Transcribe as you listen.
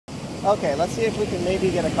Okay, let's see if we can maybe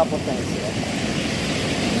get a couple things here.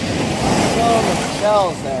 So many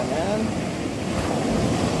shells there, man.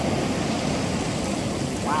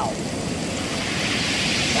 Wow.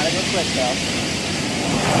 Gotta go quick though.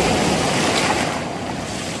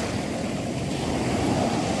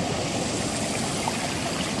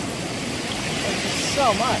 Thank you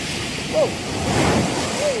so much. Whoa.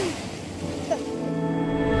 Woo.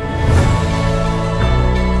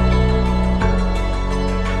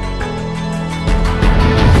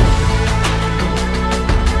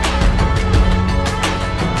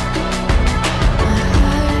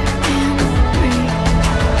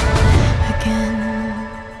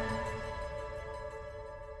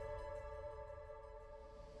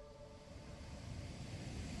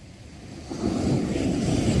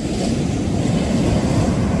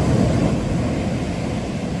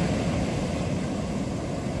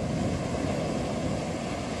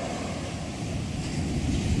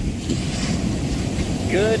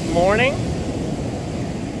 Good morning.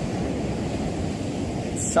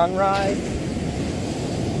 It's sunrise.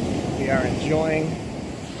 We are enjoying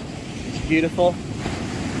this beautiful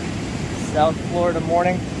South Florida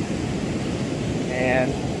morning,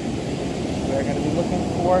 and we're going to be looking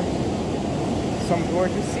for some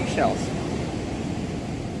gorgeous seashells.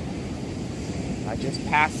 I just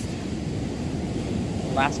passed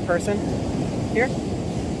the last person here.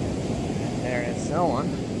 There is no one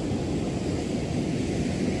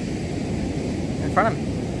in front of me.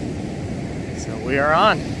 So we are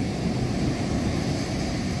on.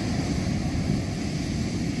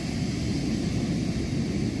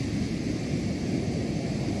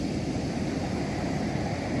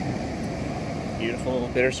 Beautiful little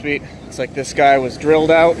bittersweet. Looks like this guy was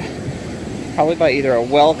drilled out probably by either a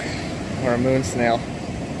whelk or a moon snail.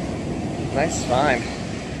 Nice find.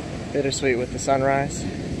 Bittersweet with the sunrise.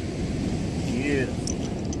 Beautiful.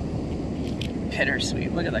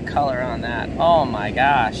 Bittersweet. Look at the color on that. Oh my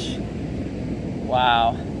gosh.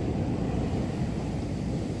 Wow.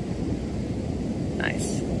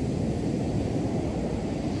 Nice.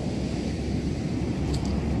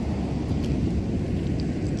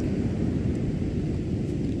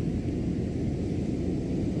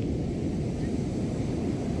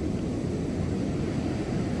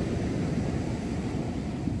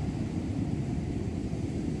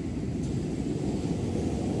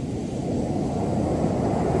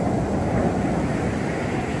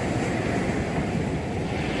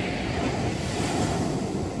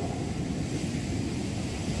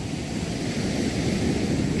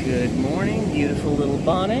 Good morning, beautiful little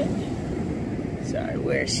bonnet. Sorry,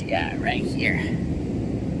 where's she at? Right here.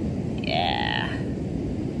 Yeah.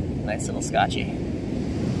 Nice little Scotchy.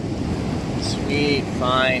 Sweet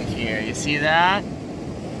find here. You see that?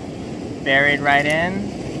 Buried right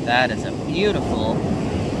in. That is a beautiful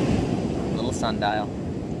little sundial.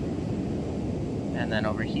 And then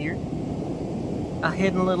over here, a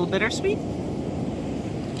hidden little bittersweet.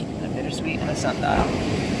 A bittersweet and a sundial.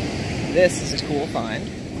 This is a cool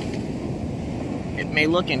find. It may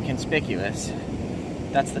look inconspicuous.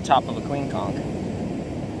 That's the top of a queen conch.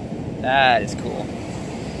 That is cool.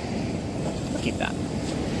 I'll keep that.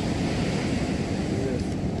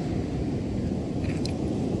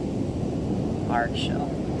 Hard shell.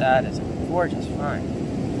 That is a gorgeous find.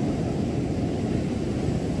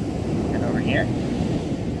 And over here,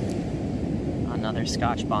 another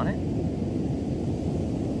Scotch bonnet.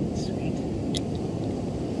 Sweet.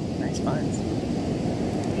 Nice finds.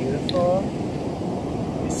 Beautiful.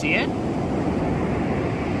 See it?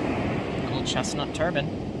 Little chestnut turban.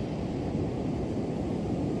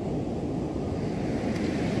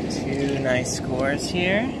 Two nice scores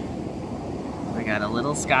here. We got a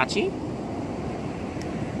little Scotchy.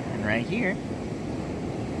 And right here,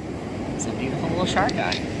 it's a beautiful little shark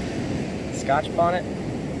eye. Scotch bonnet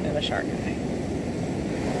and a shark eye.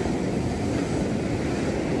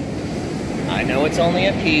 I know it's only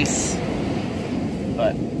a piece,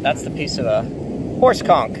 but that's the piece of a horse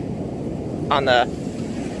conch on the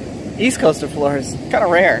east coast of Florida is kind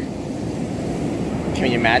of rare.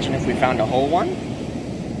 Can you imagine if we found a whole one?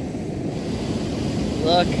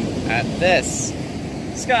 Look at this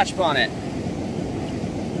Scotch bonnet.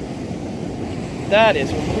 That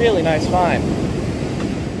is a really nice find.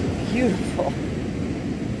 Beautiful.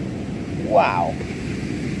 Wow.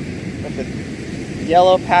 With the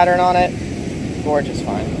yellow pattern on it. Gorgeous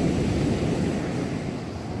find.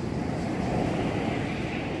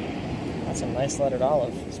 That's a nice lettered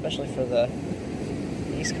olive, especially for the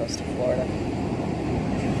east coast of Florida.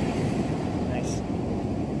 Nice.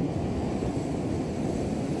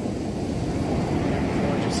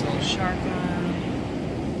 Gorgeous little shark eye.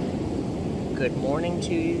 Good morning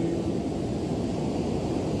to you.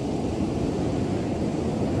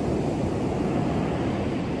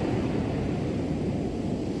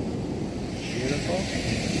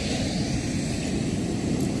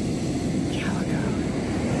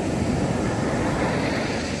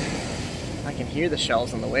 hear the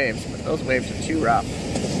shells and the waves, but those waves are too rough. I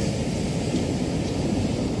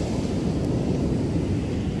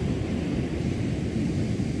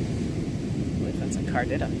believe that's a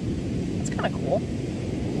Cardita. That's kind of cool.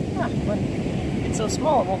 Ah, when it's so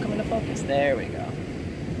small, it won't come into focus. There we go.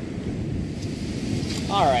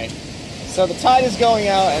 All right. So the tide is going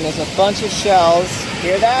out, and there's a bunch of shells.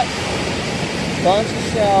 Hear that? Bunch of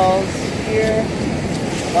shells here,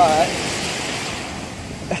 but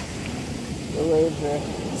the waves are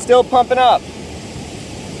still pumping up.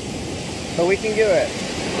 But we can do it. Do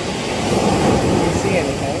you see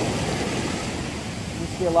anything? You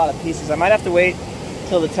see a lot of pieces. I might have to wait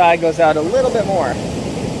till the tide goes out a little bit more.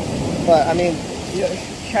 But I mean, you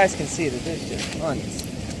guys can see that there's just tons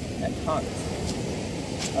and tons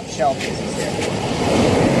of shell pieces here.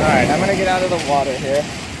 Alright, I'm gonna get out of the water here.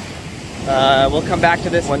 We'll come back to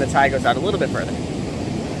this when the tide goes out a little bit further.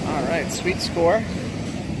 Alright, sweet score.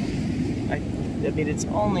 I mean, it's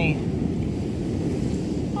only...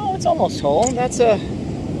 Oh, it's almost whole. That's a...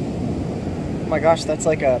 Oh my gosh, that's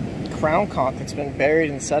like a crown conch that's been buried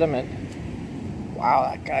in sediment. Wow,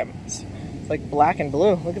 that guy... It's like black and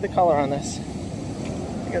blue. Look at the color on this.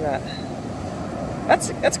 Look at that.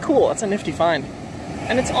 That's cool. That's a nifty find.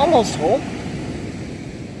 And it's almost whole.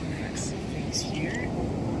 Some things here.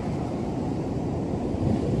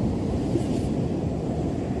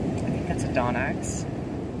 I think that's a Donax.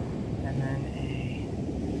 And then a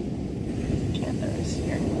Cantharus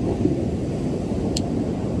here.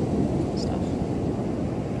 Cool stuff.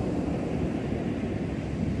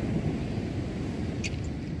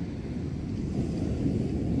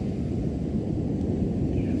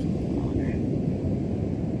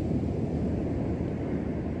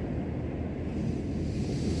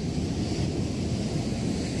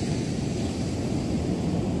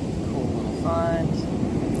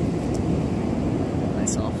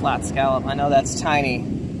 Nice little flat scallop. I know that's tiny,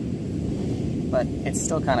 but it's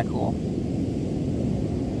still kind of cool.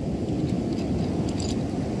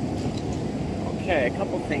 Okay, a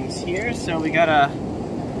couple things here. So we got a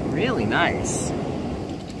really nice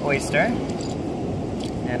oyster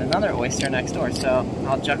and another oyster next door. So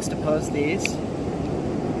I'll juxtapose these.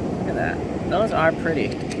 Look at that. Those are pretty.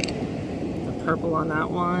 The purple on that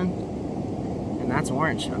one, and that's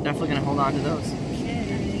orange. I'm definitely gonna hold on to those.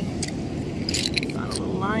 Okay. Got a little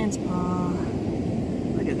lion's paw.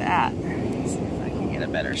 Look at that. Let's see if I can get a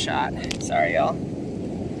better shot. Sorry, y'all.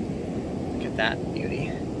 Look at that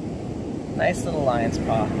beauty. Nice little lion's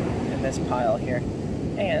paw in this pile here.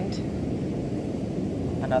 And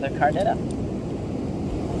another Cardita.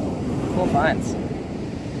 Cool finds.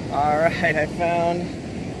 Alright, I found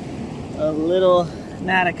a little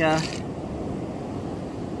Natica.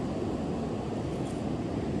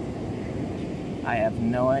 I have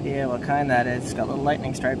no idea what kind that is. It's got little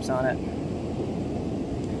lightning stripes on it.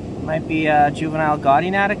 Might be a juvenile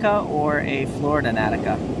gaudy Natica or a Florida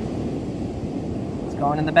Natica. It's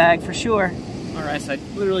going in the bag for sure. Alright, so I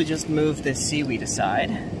literally just moved this seaweed aside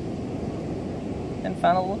and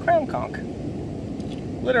found a little crown conch.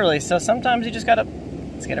 Literally, so sometimes you just gotta,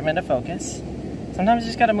 let's get them into focus. Sometimes you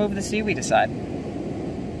just gotta move the seaweed aside.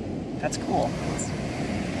 That's cool.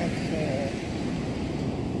 Okay.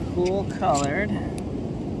 Cool colored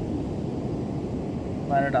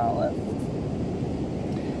lettered olive.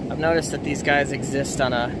 I've noticed that these guys exist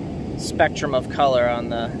on a spectrum of color on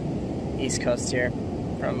the East Coast here,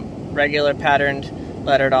 from regular patterned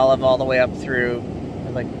lettered olive all the way up through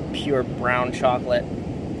like pure brown chocolate.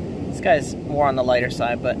 This guy's more on the lighter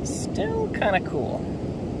side, but still kind of cool.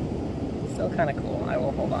 Still kind of cool. I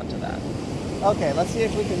will hold on to that. Okay, let's see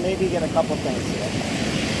if we can maybe get a couple things here.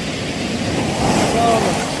 So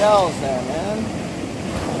many shells there, man.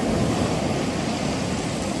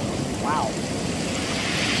 Wow.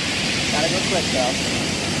 Gotta go quick though.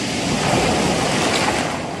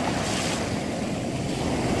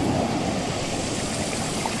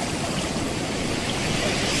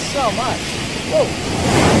 So much. Whoa.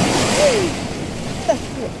 Hey. That's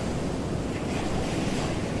good.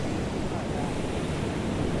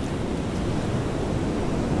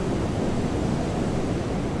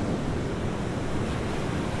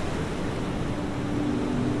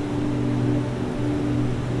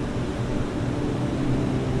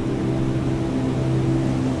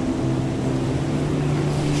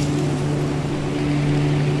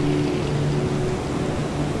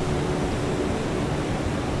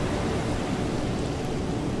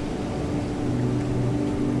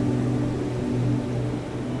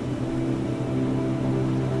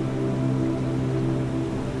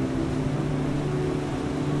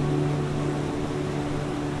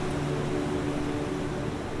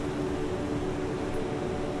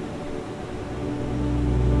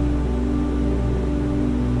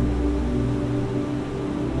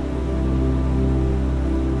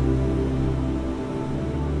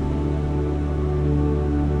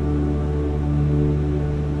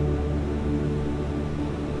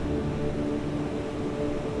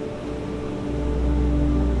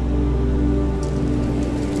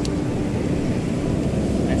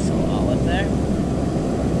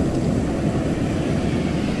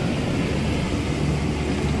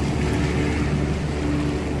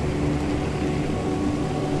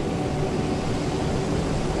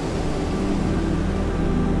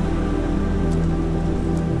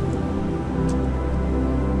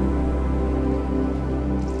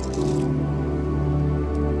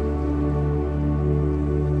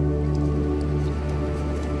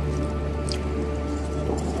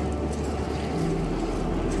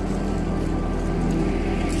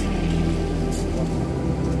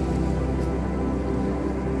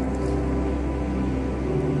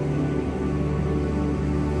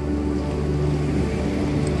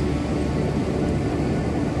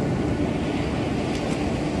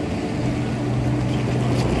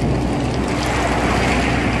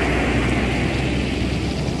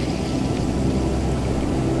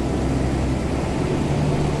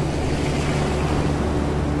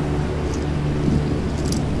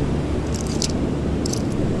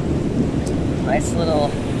 nice little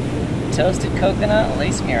toasted coconut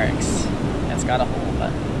lace murex. It's got a hole,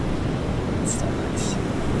 but it's still nice.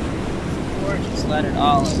 Gorgeous lettered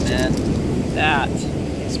olive, man. That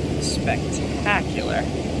is spectacular.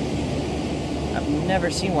 I've never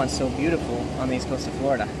seen one so beautiful on the east coast of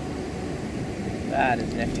Florida. That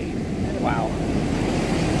is nifty. Wow.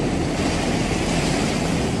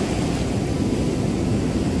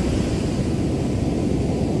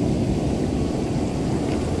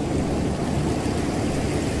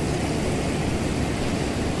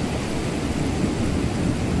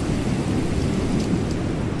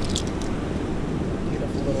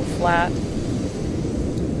 Beautiful little flat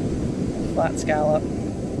scallop.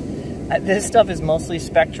 This stuff is mostly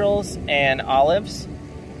spectrals and olives,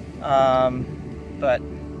 but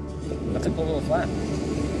that's a cool little flat.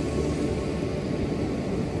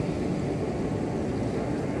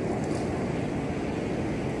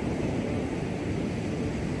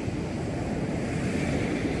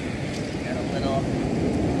 Got a little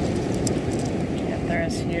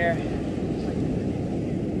Cantharus here.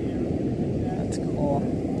 That's cool.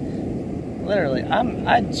 Literally,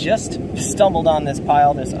 I just stumbled on this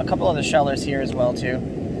pile. There's a couple other shellers here as well too,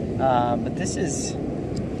 but this is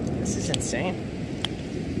insane.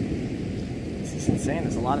 This is insane.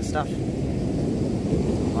 There's a lot of stuff. A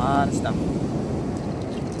lot of stuff.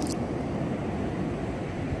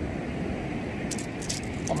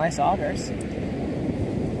 Well, nice augers.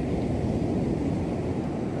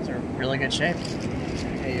 Those are in really good shape.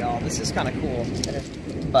 Hey y'all, this is kind of cool. It is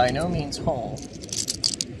by no means whole,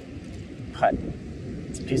 but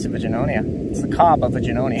it's a piece of Vignonia. It's the cob of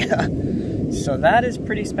Vignonia. So that is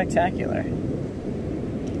pretty spectacular.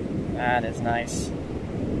 That is nice.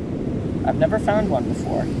 I've never found one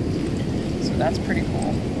before, so that's pretty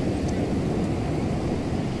cool.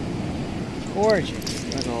 Gorgeous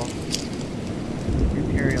little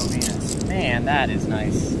Imperial Venus. Man, that is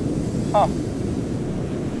nice. Huh.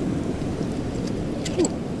 Ooh.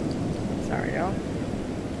 Sorry, y'all.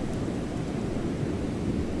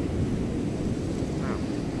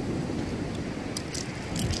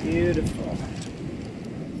 Beautiful.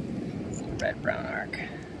 Red-brown arc.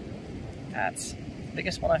 That's the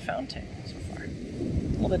biggest one I found so far. A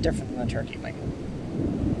little bit different than the turkey wing.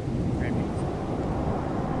 Very beautiful.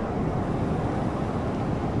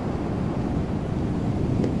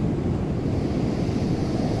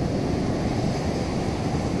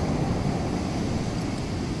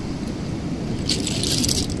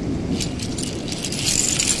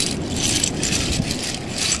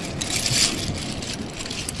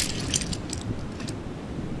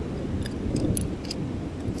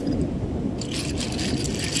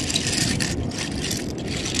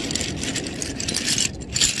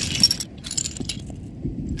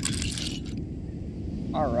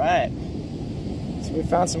 All right, so we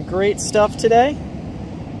found some great stuff today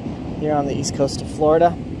here on the east coast of Florida.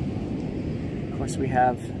 Of course, we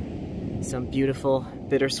have some beautiful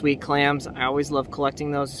bittersweet clams. I always love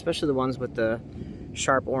collecting those, especially the ones with the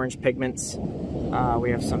sharp orange pigments.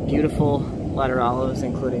 We have some beautiful letter olives,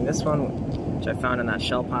 including this one, which I found in that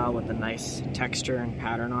shell pile with a nice texture and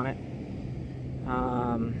pattern on it.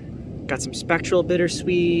 Got some spectral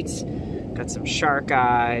bittersweets. Got some shark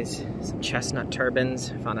eyes, some chestnut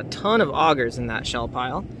turbans. Found a ton of augers in that shell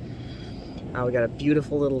pile. We got a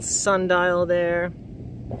beautiful little sundial there.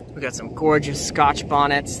 We got some gorgeous Scotch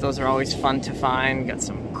bonnets. Those are always fun to find. Got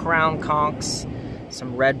some crown conchs,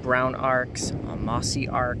 some red-brown arcs, a mossy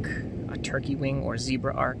arc, a turkey wing or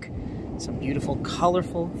zebra arc, some beautiful,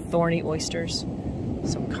 colorful, thorny oysters,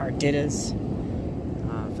 some carditas.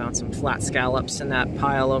 Found some flat scallops in that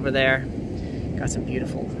pile over there. Got some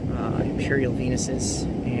beautiful Imperial Venuses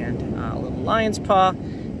and a little lion's paw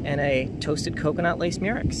and a toasted coconut lace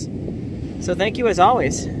murex. So thank you as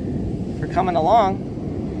always for coming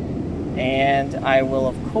along, and I will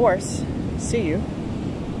of course see you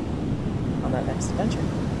on that next adventure.